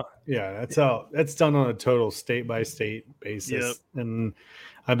 Yeah. That's done on a total state by state basis. And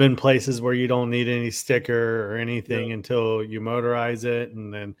I've been places where you don't need any sticker or anything until you motorize it.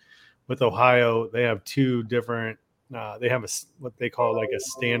 And then with Ohio, they have two different, they have what they call like a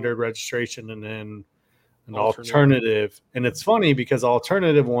standard registration and then an alternative. And it's funny because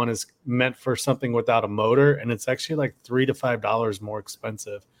alternative one is meant for something without a motor. And it's actually like $3 to $5 more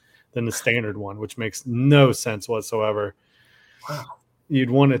expensive than the standard one, which makes no sense whatsoever. Wow.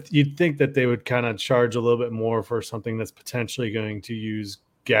 You'd think that they would kind of charge a little bit more for something that's potentially going to use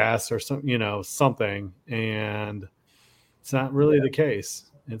gas or something, and it's not really the case.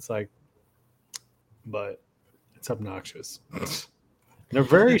 It's like, but it's obnoxious. They're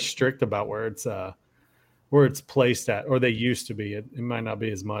very strict about where it's placed at, or they used to be. It might not be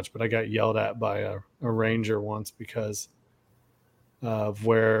as much, but I got yelled at by a ranger once because of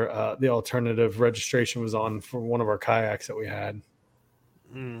where the alternative registration was on for one of our kayaks that we had.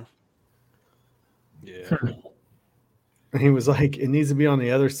 Yeah. And he was like, it needs to be on the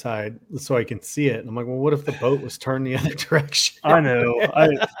other side so I can see it. And I'm like, well, what if the boat was turned the other direction? I know.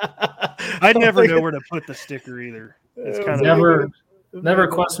 I never know where to put the sticker either. It's kind of never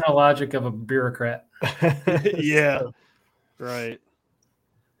question the logic of a bureaucrat. Yeah. Right.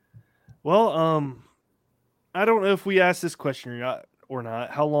 Well, I don't know if we asked this question or not.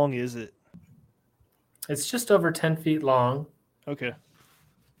 How long is it? It's just over 10 feet long. Okay.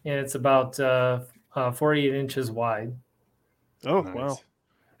 And it's about 48 inches wide. Oh, nice. Wow.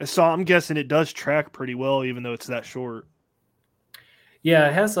 So I'm guessing it does track pretty well, even though it's that short. Yeah,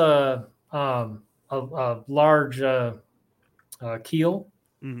 it has a large keel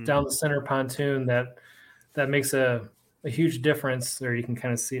down the center pontoon that makes a huge difference. There, you can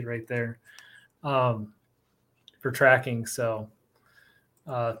kind of see it right there for tracking. So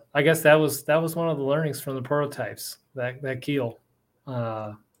I guess that was one of the learnings from the prototypes, that keel.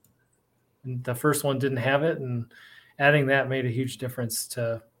 The first one didn't have it, and adding that made a huge difference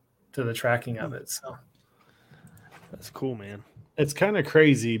to the tracking of it. So that's cool, man. It's kind of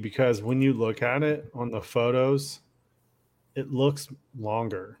crazy because when you look at it on the photos, it looks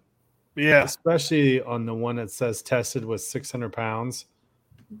longer. Yeah. Especially on the one that says tested with 600 pounds.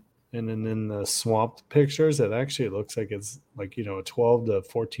 And then in the swamped pictures, it actually looks like it's like, a 12 to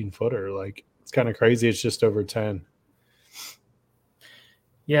 14 footer. Like, it's kind of crazy. It's just over 10.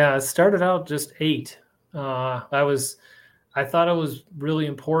 Yeah, it started out just 8. I thought it was really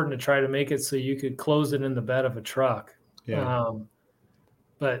important to try to make it so you could close it in the bed of a truck. Yeah.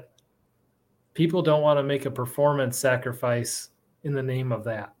 But people don't want to make a performance sacrifice in the name of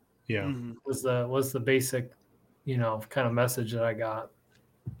that. Yeah. Was the basic, kind of message that I got.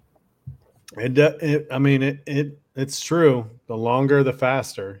 It's true. The longer, the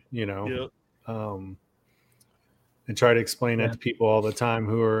faster, Yep. And try to explain that to people all the time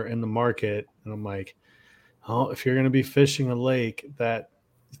who are in the market. And I'm like, if you're going to be fishing a lake, that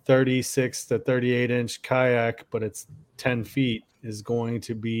 36 to 38 inch kayak, but it's 10 feet, is going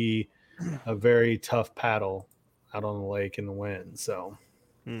to be a very tough paddle out on the lake in the wind. So.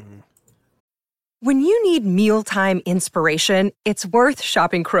 When you need mealtime inspiration, it's worth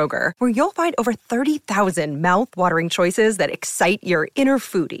shopping Kroger, where you'll find over 30,000 mouth-watering choices that excite your inner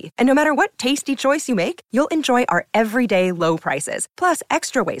foodie. And no matter what tasty choice you make, you'll enjoy our everyday low prices, plus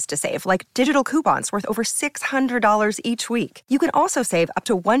extra ways to save, like digital coupons worth over $600 each week. You can also save up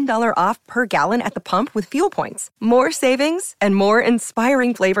to $1 off per gallon at the pump with fuel points. More savings and more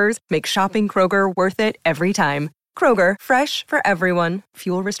inspiring flavors make shopping Kroger worth it every time. Kroger, fresh for everyone.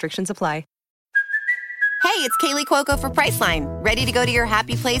 Fuel restrictions apply. Hey, it's Kaylee Cuoco for Priceline. Ready to go to your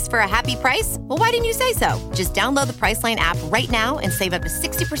happy place for a happy price? Well, why didn't you say so? Just download the Priceline app right now and save up to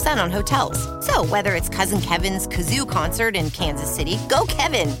 60% on hotels. So whether it's Cousin Kevin's Kazoo Concert in Kansas City, go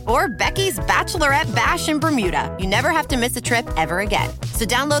Kevin, or Becky's Bachelorette Bash in Bermuda, you never have to miss a trip ever again. So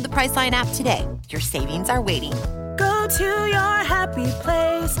download the Priceline app today. Your savings are waiting. Go to your happy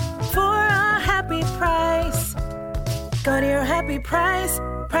place for a happy price. Go to your happy price,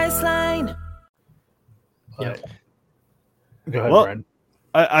 Priceline. Yeah. Go ahead, Well, Brad.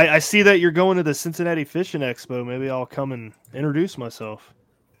 I see that you're going to the Cincinnati Fishing Expo. Maybe I'll come and introduce myself.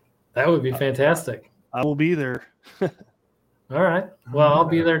 That would be fantastic. I will be there. All right. Well, I'll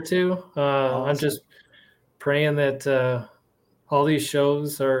be there too. I'm just praying that all these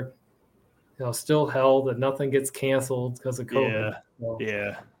shows are, still held, that nothing gets canceled because of COVID.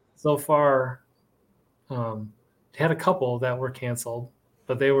 So far, had a couple that were canceled,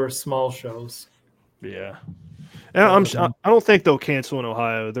 but they were small shows. Yeah. And I don't think they'll cancel in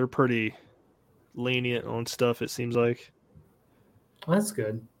Ohio. They're pretty lenient on stuff, it seems like. Well, that's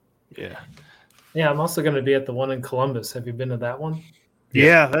good. Yeah. Yeah, I'm also going to be at the one in Columbus. Have you been to that one?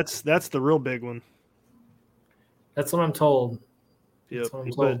 Yeah, that's the real big one. That's what I'm told. Yep. That's what I'm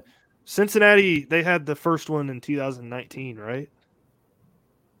But told. Cincinnati, they had the first one in 2019, right?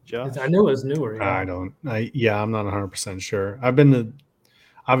 Josh? I knew it was newer. Yeah. I'm not 100% sure. I've been to,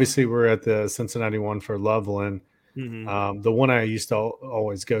 obviously we're at the Cincinnati one for Loveland. Mm-hmm. The one I used to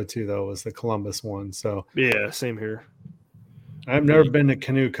always go to though was the Columbus one. So yeah, same here. I've never been to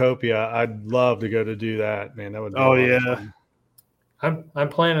Canoecopia. I'd love to go to do that, man. That would be a lot of fun. I'm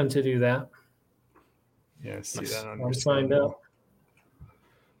planning to do that. Yeah, see that on I'm your signed schedule. up.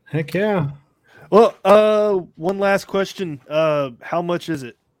 Heck yeah. Well, one last question. How much is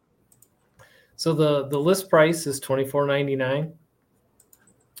it? So the list price is $24.99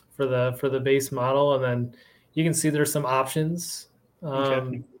 for the base model, and then you can see there's some options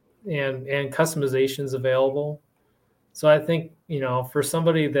and customizations available. So I think, for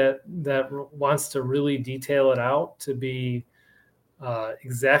somebody that wants to really detail it out to be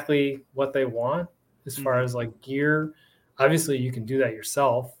exactly what they want as far as like gear, obviously you can do that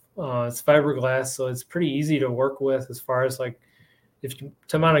yourself. It's fiberglass, so it's pretty easy to work with as far as like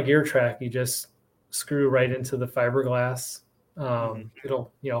to mount a gear track, you just screw right into the fiberglass.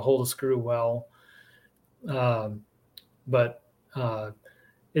 It'll hold a screw well. But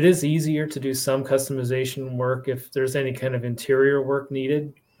it is easier to do some customization work if there's any kind of interior work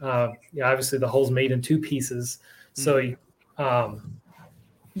needed. Obviously the hull's made in two pieces. So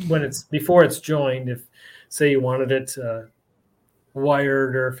before it's joined, if say you wanted it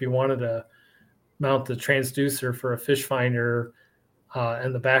wired, or if you wanted to mount the transducer for a fish finder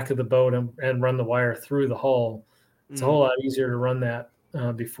in the back of the boat and run the wire through the hull, it's a whole lot easier to run that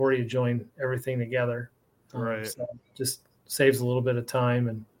before you join everything together. Right. So just saves a little bit of time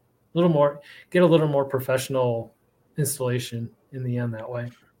and get a little more professional installation in the end that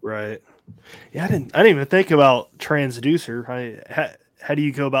way. Right. Yeah, I didn't even think about transducer. How do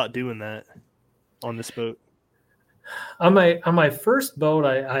you go about doing that on this boat? On my first boat,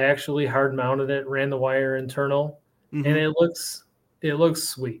 I actually hard mounted it, ran the wire internal, and it looks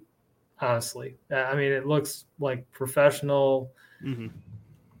sweet. Honestly, I mean, it looks like professional.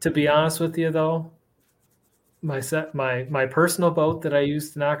 To be honest with you, though, my personal boat that I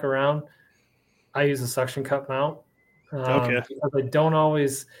use to knock around, I use a suction cup mount. Because I don't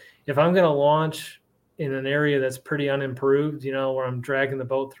always, if I'm going to launch in an area that's pretty unimproved, where I'm dragging the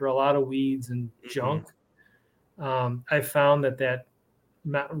boat through a lot of weeds and junk, I found that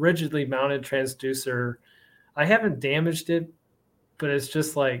rigidly mounted transducer, I haven't damaged it, but it's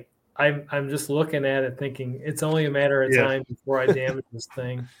just like I'm just looking at it thinking it's only a matter of time before I damage this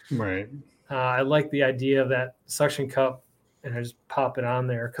thing. Right. I like the idea of that suction cup, and I just pop it on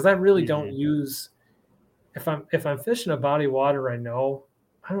there because I really don't use. If I'm fishing a body of water, I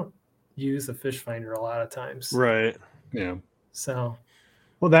don't use a fish finder a lot of times. Right. Yeah. So.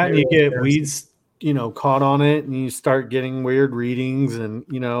 Well, that and you get weeds, caught on it, and you start getting weird readings, and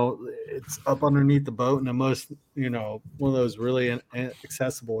it's up underneath the boat in the most, one of those really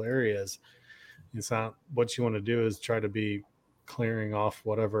inaccessible areas. It's not what you want to do is try to be clearing off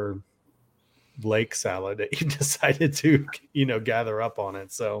whatever lake salad that you decided to, gather up on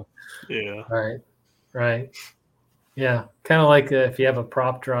it. So, yeah. Right. Yeah. Kind of like if you have a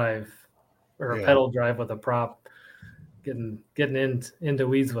prop drive or a pedal drive with a prop, getting into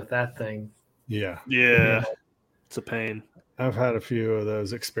weeds with that thing. Yeah. It's a pain. I've had a few of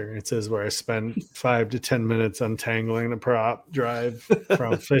those experiences where I spend 5 to 10 minutes untangling the prop drive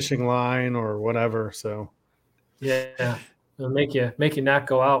from fishing line or whatever. So yeah, it'll make you not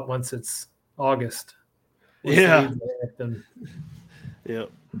go out once it's August. Yeah.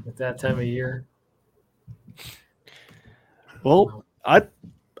 Yep. At that time of year. Well, I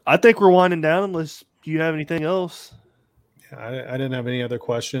think we're winding down unless you have anything else. I didn't have any other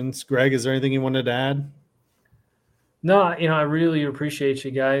questions. Greg, is there anything you wanted to add? No, I really appreciate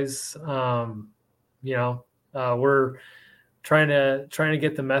you guys. We're trying to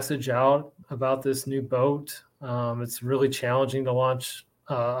get the message out about this new boat. It's really challenging to launch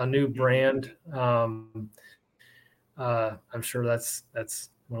a new brand. I'm sure that's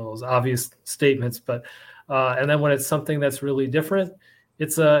one of those obvious statements, but and then when it's something that's really different,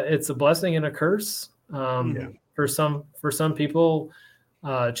 it's a blessing and a curse. For some people,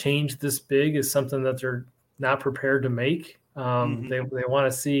 change this big is something that they're not prepared to make. They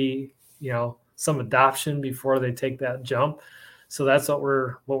want to see some adoption before they take that jump. So that's what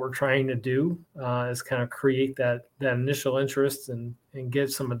we're trying to do, is kind of create that initial interest and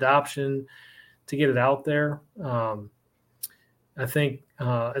get some adoption to get it out there. I think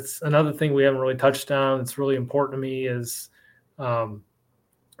it's another thing we haven't really touched on. It's really important to me is the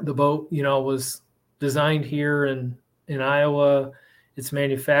boat, was designed here in Iowa. It's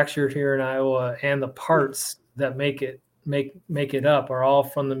manufactured here in Iowa, and the parts that make it up are all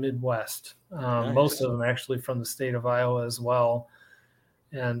from the Midwest. Nice. Most of them actually from the state of Iowa as well.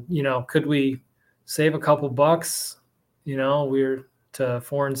 And could we save a couple bucks? We're to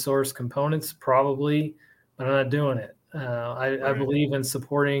foreign source components probably, but I'm not doing it. I believe in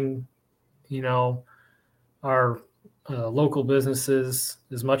supporting, our local businesses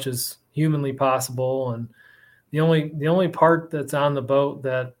as much as humanly possible. And the only part that's on the boat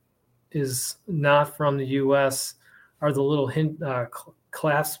that is not from the U.S. are the little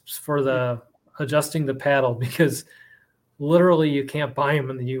clasps for the adjusting the paddle, because literally you can't buy them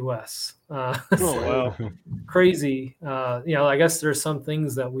in the U.S. Wow. Crazy. I guess there's some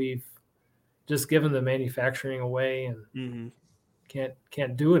things that we've just given the manufacturing away and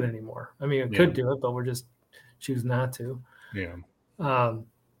can't do it anymore. I mean, we could do it, but we're just choose not to. Yeah. I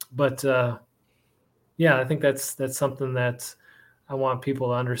think that's something that I want people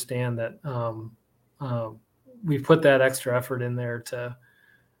to understand, that we put that extra effort in there to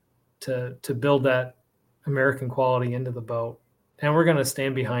build that American quality into the boat, and we're going to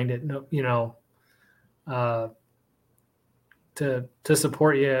stand behind it. To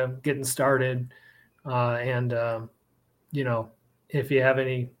support you getting started, and if you have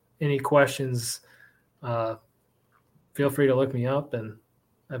any questions, feel free to look me up, and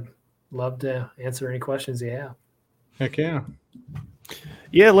I'd love to answer any questions you have. Heck yeah.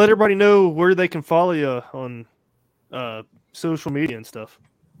 Yeah, let everybody know where they can follow you on social media and stuff.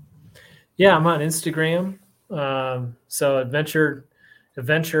 Yeah, I'm on Instagram. So adventure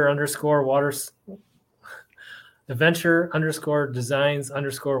 _ designs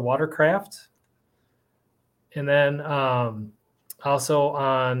 _ watercraft. And then also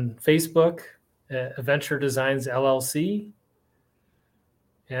on Facebook, Adventure Designs LLC.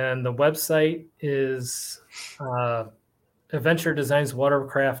 And the website is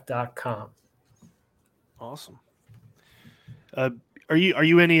adventuredesignswatercraft.com. Awesome. Are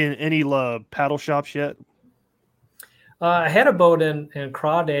you in any paddle shops yet? I had a boat in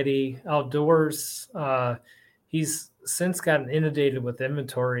Crawdaddy Outdoors. He's since gotten inundated with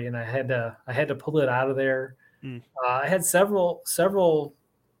inventory, and I had to pull it out of there. I had several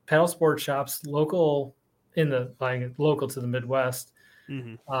paddle sport shops local to the Midwest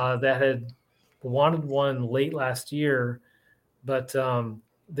that had wanted one late last year, but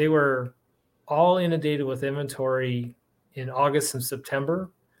they were all inundated with inventory in August and September.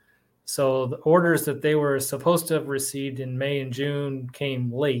 So the orders that they were supposed to have received in May and June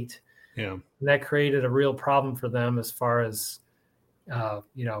came late. Yeah. And that created a real problem for them as far as,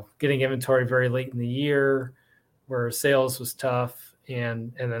 getting inventory very late in the year, where sales was tough,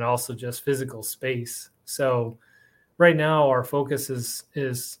 and then also just physical space. So right now our focus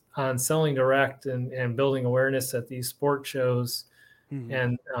is on selling direct and building awareness at these sport shows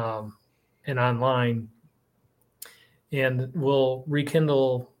and online. And we'll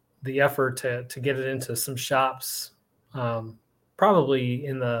rekindle the effort to get it into some shops, probably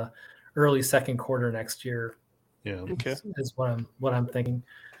in the early second quarter next year. Yeah. Okay. Is what I'm thinking.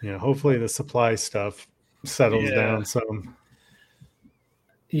 Yeah. Hopefully the supply stuff settles down some.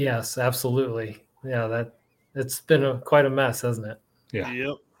 Yes, absolutely. Yeah, it's been quite a mess, hasn't it? Yeah.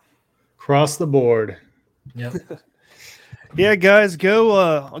 Yep. Across the board. Yep. Yeah, guys, go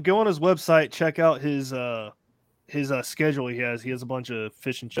on his website, check out his schedule he has. He has a bunch of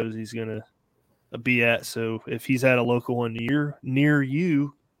fishing shows he's gonna be at. So if he's at a local one near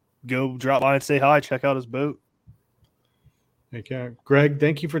you, go drop by and say hi. Check out his boat. Okay. Greg,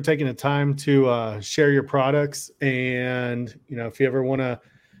 thank you for taking the time to share your products. And, if you ever want to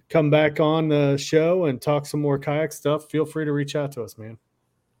come back on the show and talk some more kayak stuff, feel free to reach out to us, man.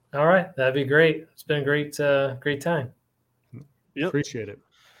 All right. That'd be great. It's been a great time. Yep. Appreciate it.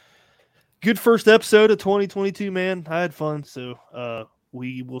 Good first episode of 2022, man. I had fun. So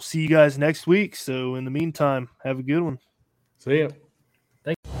we will see you guys next week. So in the meantime, have a good one. See ya.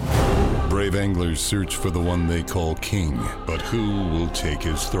 Brave anglers search for the one they call king, but who will take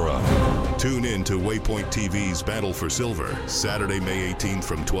his throne? Tune in to Waypoint TV's Battle for Silver, Saturday, May 18th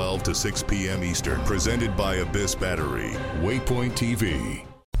from 12 to 6 p.m. Eastern, presented by Abyss Battery. Waypoint TV.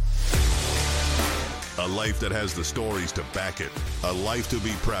 A life that has the stories to back it. A life to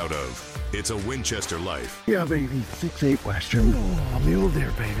be proud of. It's a Winchester life. Yeah, baby. 6'8" Western. Oh, mule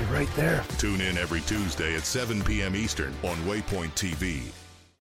deer, baby, right there. Tune in every Tuesday at 7 p.m. Eastern on Waypoint TV.